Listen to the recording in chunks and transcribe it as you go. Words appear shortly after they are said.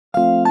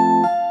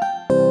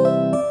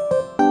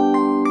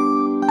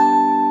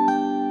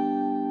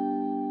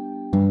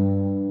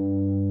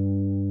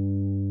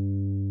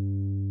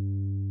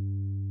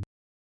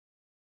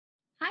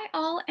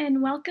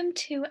welcome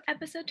to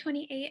episode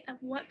 28 of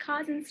What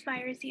Cause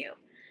Inspires You.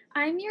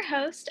 I'm your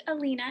host,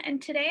 Alina,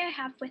 and today I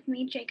have with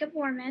me Jacob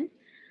Warman.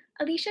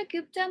 Alicia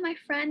Gupta, my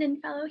friend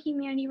and fellow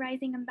Humanity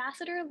Rising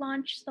ambassador,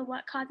 launched the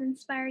What Cause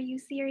Inspire You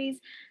series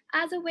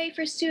as a way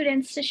for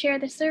students to share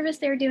the service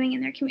they're doing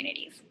in their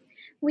communities.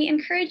 We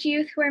encourage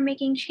youth who are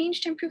making change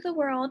to improve the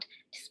world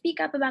to speak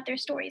up about their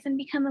stories and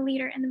become a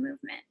leader in the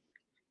movement.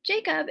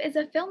 Jacob is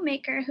a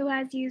filmmaker who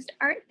has used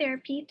art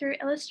therapy through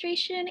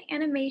illustration,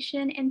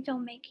 animation, and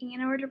filmmaking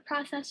in order to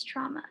process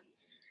trauma.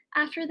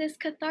 After this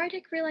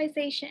cathartic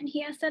realization, he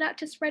has set out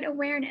to spread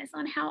awareness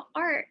on how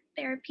art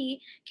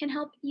therapy can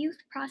help youth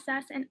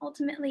process and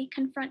ultimately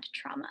confront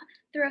trauma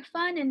through a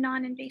fun and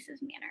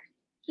non-invasive manner.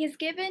 He has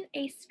given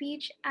a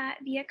speech at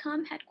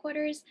Viacom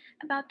headquarters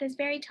about this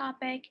very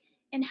topic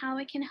and how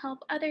it can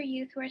help other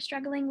youth who are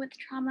struggling with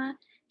trauma.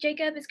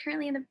 Jacob is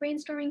currently in the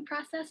brainstorming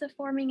process of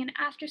forming an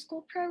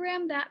after-school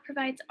program that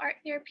provides art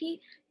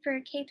therapy for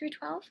K through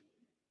 12.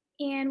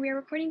 And we are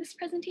recording this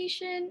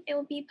presentation. It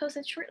will be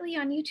posted shortly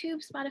on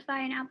YouTube, Spotify,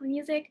 and Apple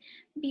Music.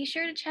 Be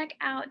sure to check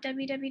out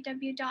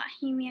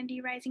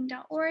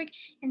www.humanityrising.org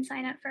and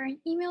sign up for our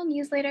email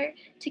newsletter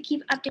to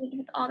keep updated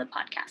with all the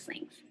podcast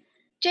links.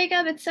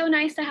 Jacob, it's so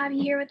nice to have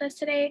you here with us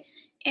today.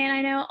 And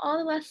I know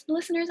all the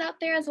listeners out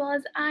there, as well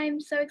as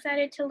I'm so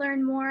excited to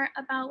learn more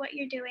about what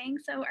you're doing.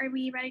 So are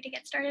we ready to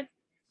get started?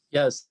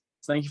 Yes,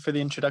 thank you for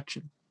the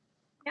introduction.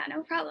 Yeah,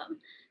 no problem.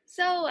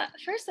 So,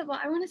 first of all,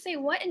 I want to say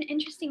what an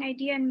interesting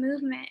idea and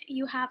movement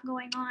you have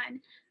going on.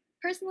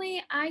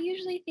 Personally, I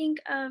usually think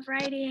of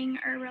writing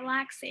or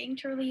relaxing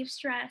to relieve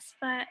stress,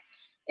 but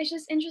it's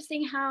just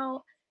interesting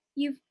how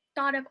you've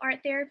thought of art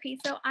therapy.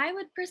 So, I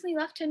would personally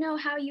love to know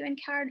how you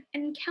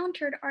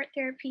encountered art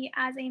therapy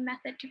as a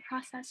method to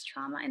process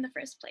trauma in the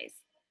first place.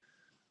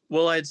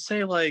 Well, I'd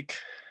say I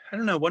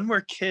don't know, when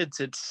we're kids,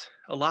 it's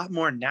a lot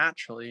more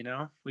natural, you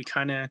know? We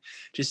kind of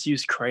just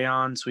use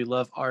crayons. We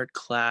love art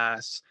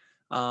class.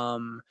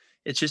 Um,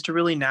 it's just a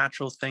really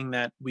natural thing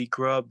that we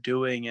grow up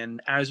doing.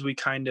 And as we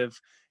kind of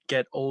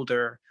get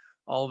older,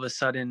 all of a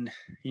sudden,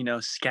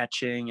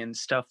 sketching and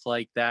stuff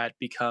like that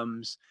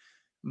becomes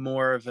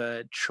more of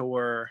a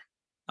chore.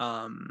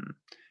 Um,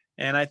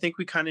 and I think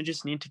we kind of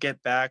just need to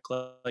get back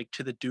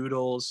to the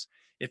doodles.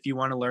 If you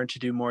want to learn to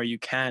do more, you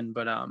can.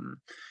 But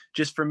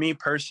just for me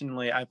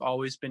personally, I've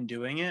always been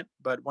doing it.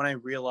 But when I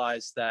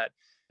realized that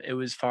it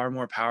was far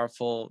more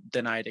powerful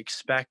than I'd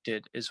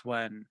expected, is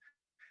when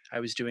I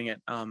was doing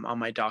it on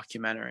my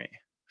documentary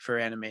for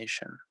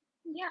animation.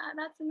 Yeah,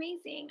 that's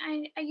amazing.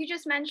 You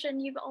just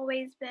mentioned you've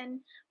always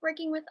been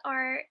working with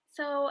art.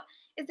 So,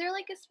 is there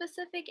like a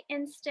specific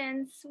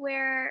instance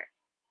where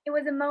it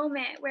was a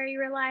moment where you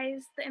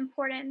realized the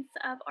importance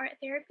of art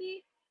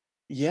therapy?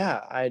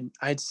 Yeah,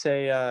 I'd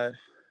say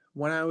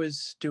when I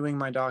was doing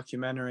my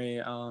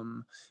documentary,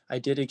 I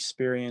did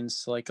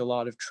experience like a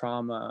lot of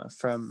trauma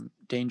from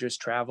dangerous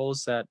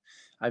travels that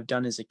I've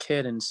done as a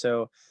kid, and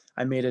so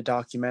I made a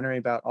documentary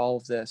about all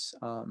of this.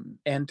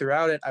 And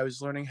throughout it, I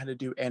was learning how to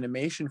do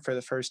animation for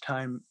the first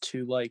time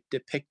to like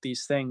depict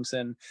these things,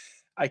 and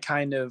I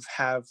kind of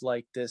have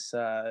like this.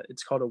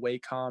 It's called a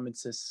Wacom.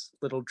 It's this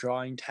little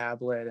drawing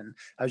tablet, and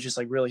I was just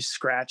like really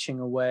scratching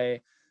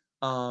away.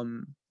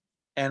 Um,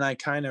 and I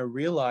kind of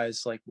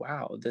realized like,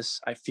 wow,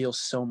 this I feel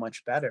so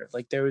much better.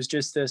 Like there was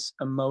just this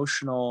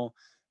emotional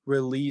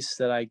release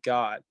that I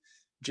got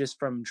just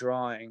from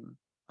drawing.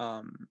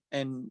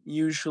 And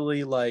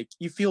usually like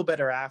you feel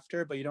better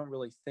after, but you don't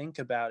really think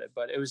about it.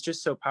 But it was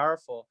just so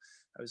powerful.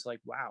 I was like,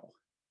 wow,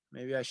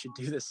 maybe I should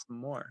do this some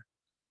more.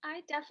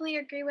 I definitely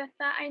agree with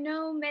that. I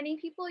know many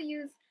people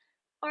use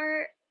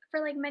art for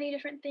like many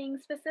different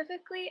things.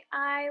 Specifically,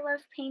 I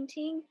love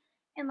painting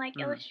and like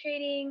Mm.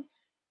 illustrating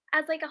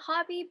as like a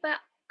hobby, but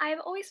I've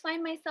always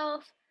find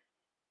myself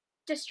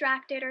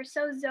distracted or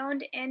so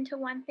zoned into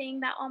one thing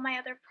that all my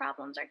other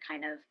problems are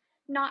kind of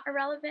not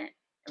irrelevant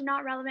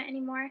not relevant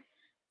anymore.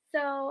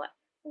 So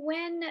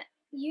when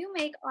you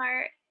make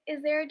art,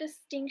 is there a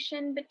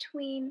distinction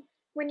between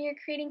when you're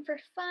creating for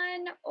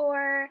fun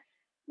or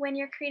when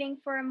you're creating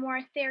for a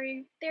more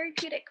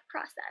therapeutic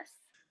process?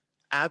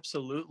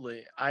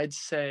 Absolutely. I'd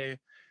say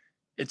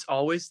it's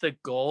always the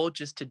goal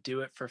just to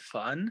do it for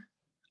fun.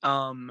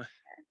 Um,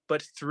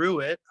 but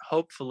through it,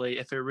 hopefully,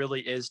 if it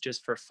really is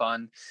just for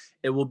fun,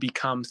 it will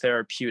become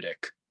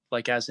therapeutic,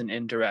 like as an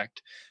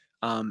indirect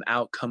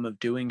outcome of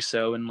doing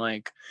so. And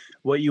like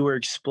what you were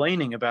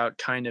explaining about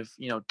kind of,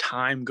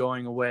 time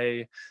going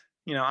away,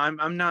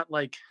 I'm not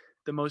like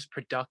the most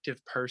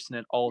productive person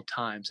at all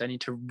times. I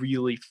need to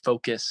really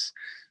focus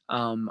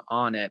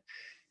on it.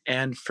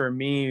 And for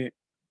me,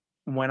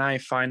 when I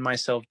find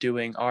myself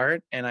doing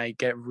art and I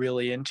get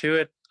really into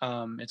it,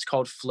 it's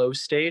called flow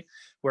state,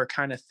 where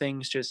kind of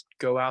things just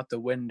go out the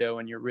window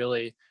and you're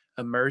really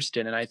immersed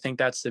in it. I think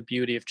that's the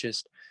beauty of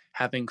just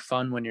having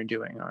fun when you're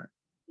doing art.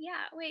 Yeah,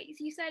 wait,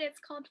 so you said it's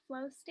called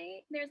flow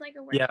state? There's like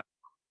a word. Yeah.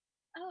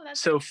 Oh,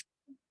 that's very.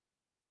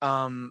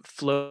 So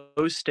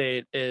flow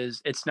state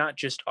is it's not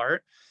just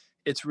art.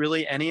 It's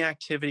really any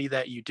activity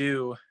that you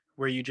do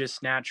where you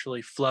just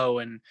naturally flow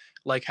and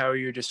like how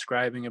you're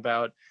describing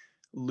about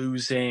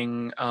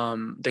losing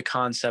the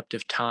concept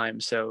of time.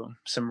 So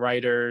some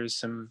writers,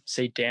 some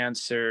say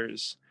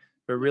dancers,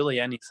 but really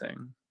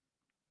anything.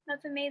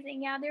 That's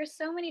amazing. Yeah, there's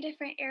so many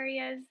different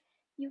areas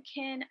you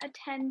can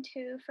attend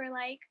to for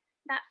like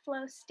that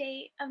flow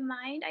state of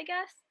mind, I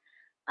guess.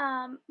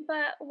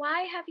 But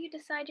why have you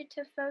decided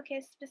to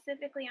focus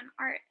specifically on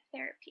art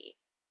therapy?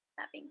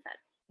 That being said.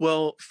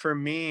 Well, for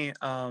me,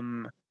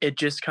 it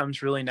just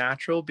comes really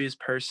natural because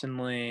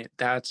personally,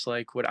 that's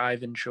like what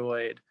I've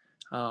enjoyed,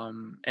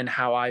 and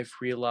how I've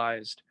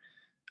realized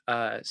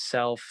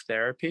self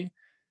therapy.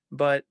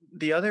 But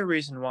the other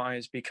reason why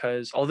is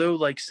because although,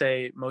 like,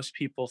 say, most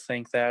people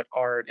think that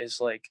art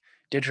is like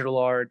digital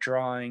art,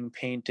 drawing,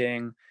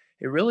 painting,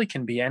 it really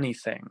can be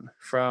anything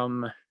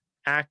from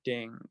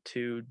acting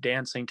to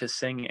dancing to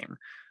singing.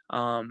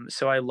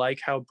 So I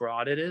like how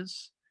broad it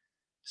is.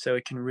 So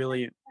it can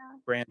really Yeah.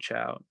 branch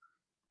out.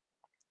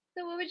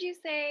 So what would you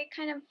say,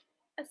 kind of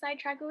a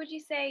sidetrack, what would you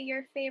say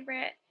your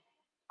favorite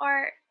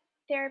art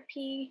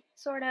therapy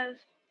sort of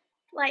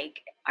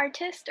like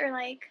artist or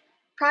like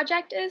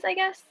project is, I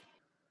guess?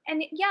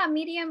 And yeah,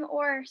 medium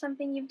or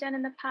something you've done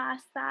in the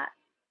past that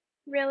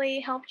really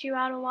helped you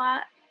out a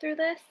lot through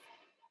this?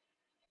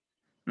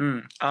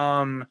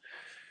 Mm,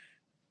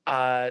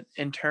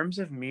 in terms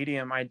of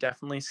medium, I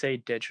definitely say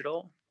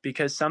digital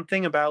because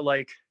something about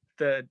like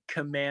the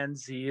Command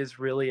Z is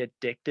really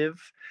addictive,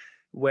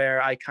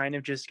 where I kind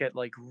of just get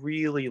like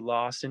really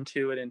lost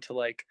into it, into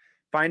like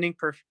finding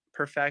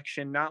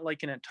perfection, not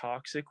like in a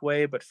toxic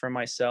way, but for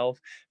myself.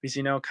 Because,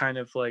 kind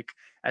of like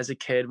as a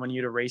kid when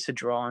you'd erase a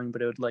drawing,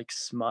 but it would like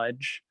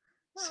smudge.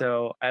 Oh,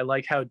 So I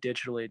like how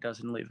digitally it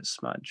doesn't leave a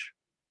smudge.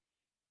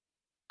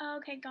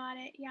 okay, got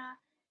it. Yeah.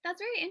 That's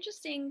very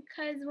interesting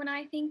because when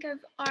I think of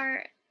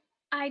art,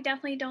 I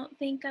definitely don't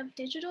think of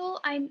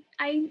digital. I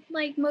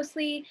like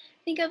mostly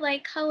think of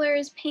like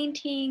colors,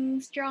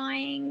 paintings,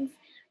 drawings,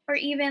 or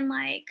even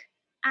like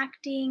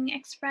acting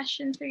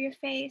expressions through your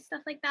face,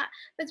 stuff like that.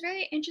 But it's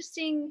very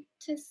interesting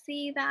to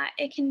see that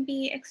it can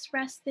be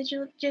expressed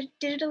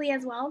digitally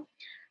as well,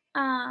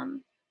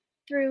 um,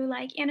 through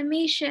like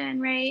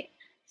animation, right?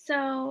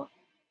 So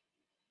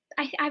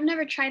I've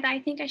never tried that. I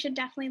think I should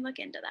definitely look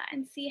into that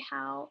and see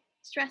how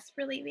stress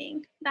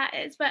relieving that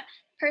is. But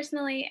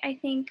personally, I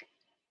think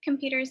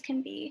computers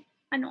can be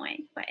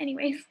annoying. But,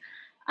 anyways,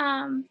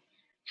 um,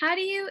 how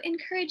do you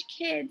encourage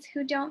kids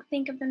who don't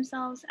think of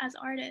themselves as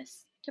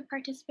artists to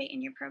participate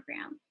in your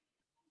program?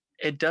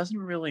 It doesn't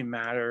really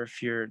matter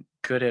if you're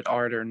good at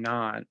art or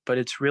not, but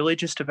it's really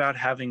just about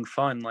having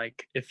fun.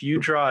 Like if you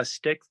draw a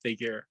stick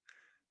figure,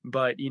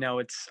 but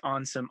it's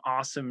on some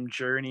awesome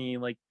journey,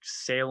 like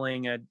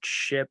sailing a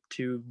ship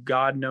to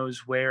God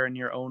knows where in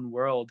your own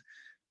world,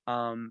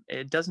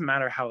 it doesn't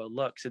matter how it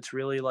looks. It's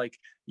really like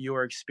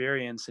your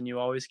experience, and you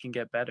always can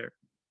get better.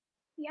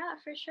 Yeah,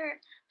 for sure.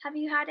 Have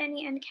you had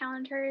any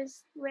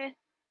encounters with,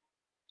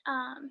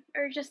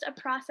 or just a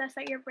process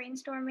that you're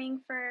brainstorming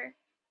for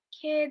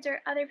kids or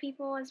other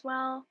people as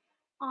well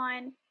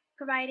on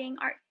providing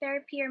art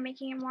therapy or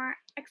making it more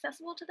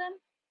accessible to them?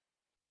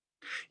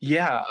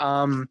 Yeah,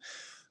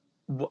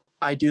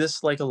 I do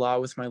this like a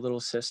lot with my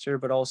little sister,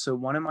 but also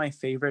one of my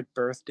favorite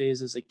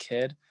birthdays as a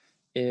kid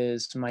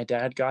is my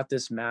dad got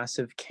this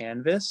massive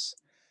canvas,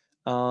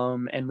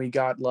 and we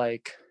got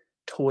like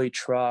toy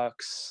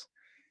trucks,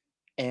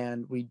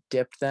 and we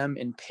dipped them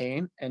in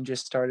paint and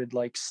just started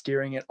like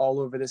steering it all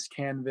over this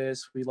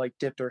canvas. We like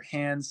dipped our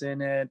hands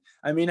in it.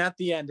 I mean, at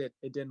the end, it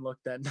didn't look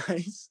that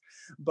nice,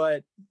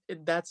 but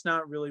that's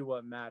not really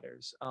what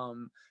matters.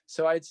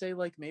 So I'd say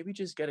like maybe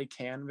just get a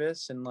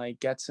canvas and like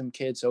get some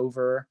kids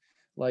over.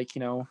 Like,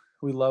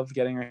 we love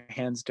getting our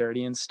hands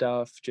dirty and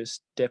stuff,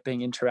 just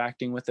dipping,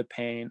 interacting with the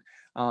paint.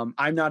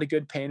 I'm not a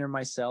good painter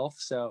myself,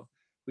 so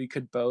we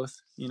could both,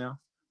 Yeah,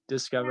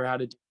 discover how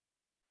to do.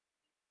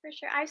 for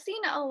sure. I've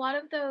seen a lot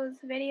of those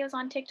videos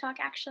on TikTok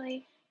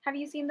actually. Have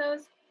you seen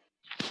those?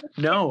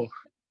 No.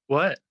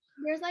 What?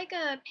 There's like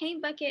a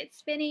paint bucket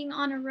spinning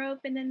on a rope,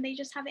 and then they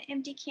just have an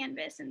empty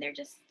canvas, and they're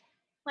just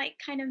like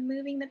kind of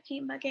moving the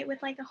paint bucket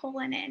with like a hole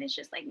in it, and it's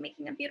just like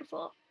making a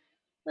beautiful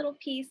little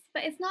piece.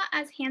 But it's not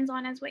as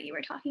hands-on as what you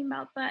were talking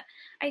about. But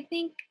I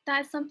think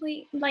that's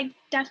something like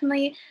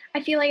definitely.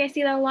 I feel like I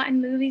see that a lot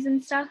in movies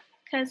and stuff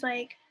because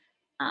like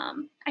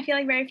I feel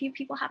like very few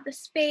people have the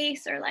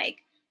space or like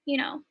you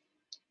know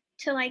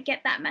to like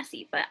get that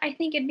messy. But I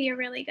think it'd be a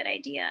really good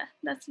idea.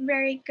 That's a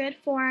very good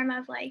form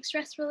of like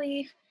stress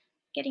relief,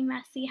 getting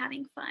messy,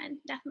 having fun,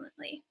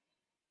 definitely.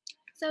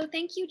 So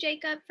thank you,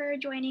 Jacob, for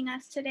joining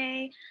us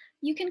today.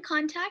 You can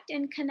contact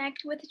and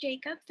connect with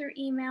Jacob through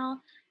email.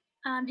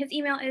 His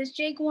email is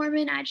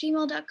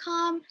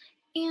jgwarman@gmail.com,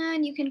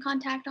 and you can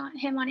contact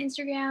him on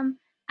Instagram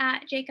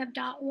at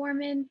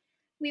jacob.warman.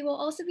 We will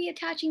also be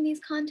attaching these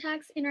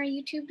contacts in our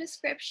YouTube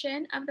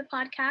description of the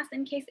podcast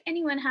in case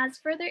anyone has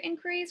further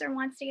inquiries or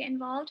wants to get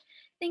involved.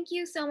 Thank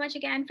you so much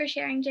again for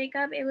sharing,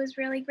 Jacob. It was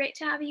really great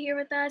to have you here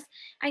with us.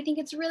 I think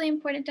it's really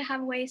important to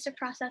have ways to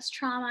process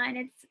trauma, and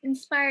it's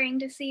inspiring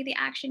to see the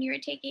action you're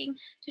taking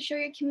to show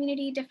your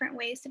community different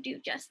ways to do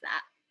just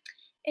that.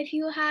 If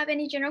you have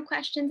any general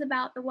questions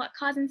about the What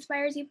Cause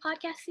Inspires You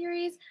podcast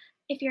series,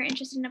 if you're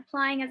interested in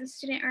applying as a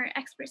student or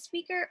expert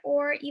speaker,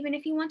 or even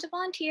if you want to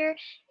volunteer,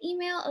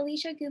 email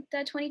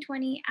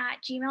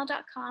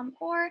aliciagupta2020@gmail.com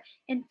or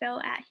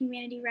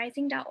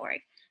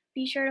info@humanityrising.org.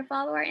 Be sure to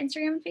follow our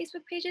Instagram and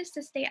Facebook pages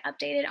to stay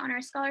updated on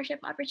our scholarship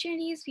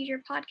opportunities,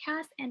 future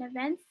podcasts, and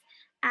events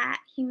at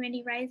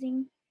Humanity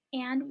Rising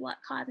and What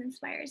Cause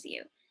Inspires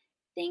You.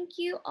 Thank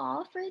you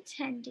all for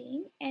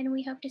attending, and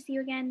we hope to see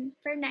you again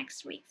for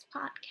next week's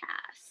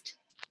podcast.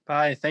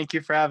 Bye. Thank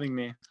you for having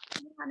me.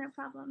 Yeah, no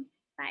problem.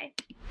 Bye.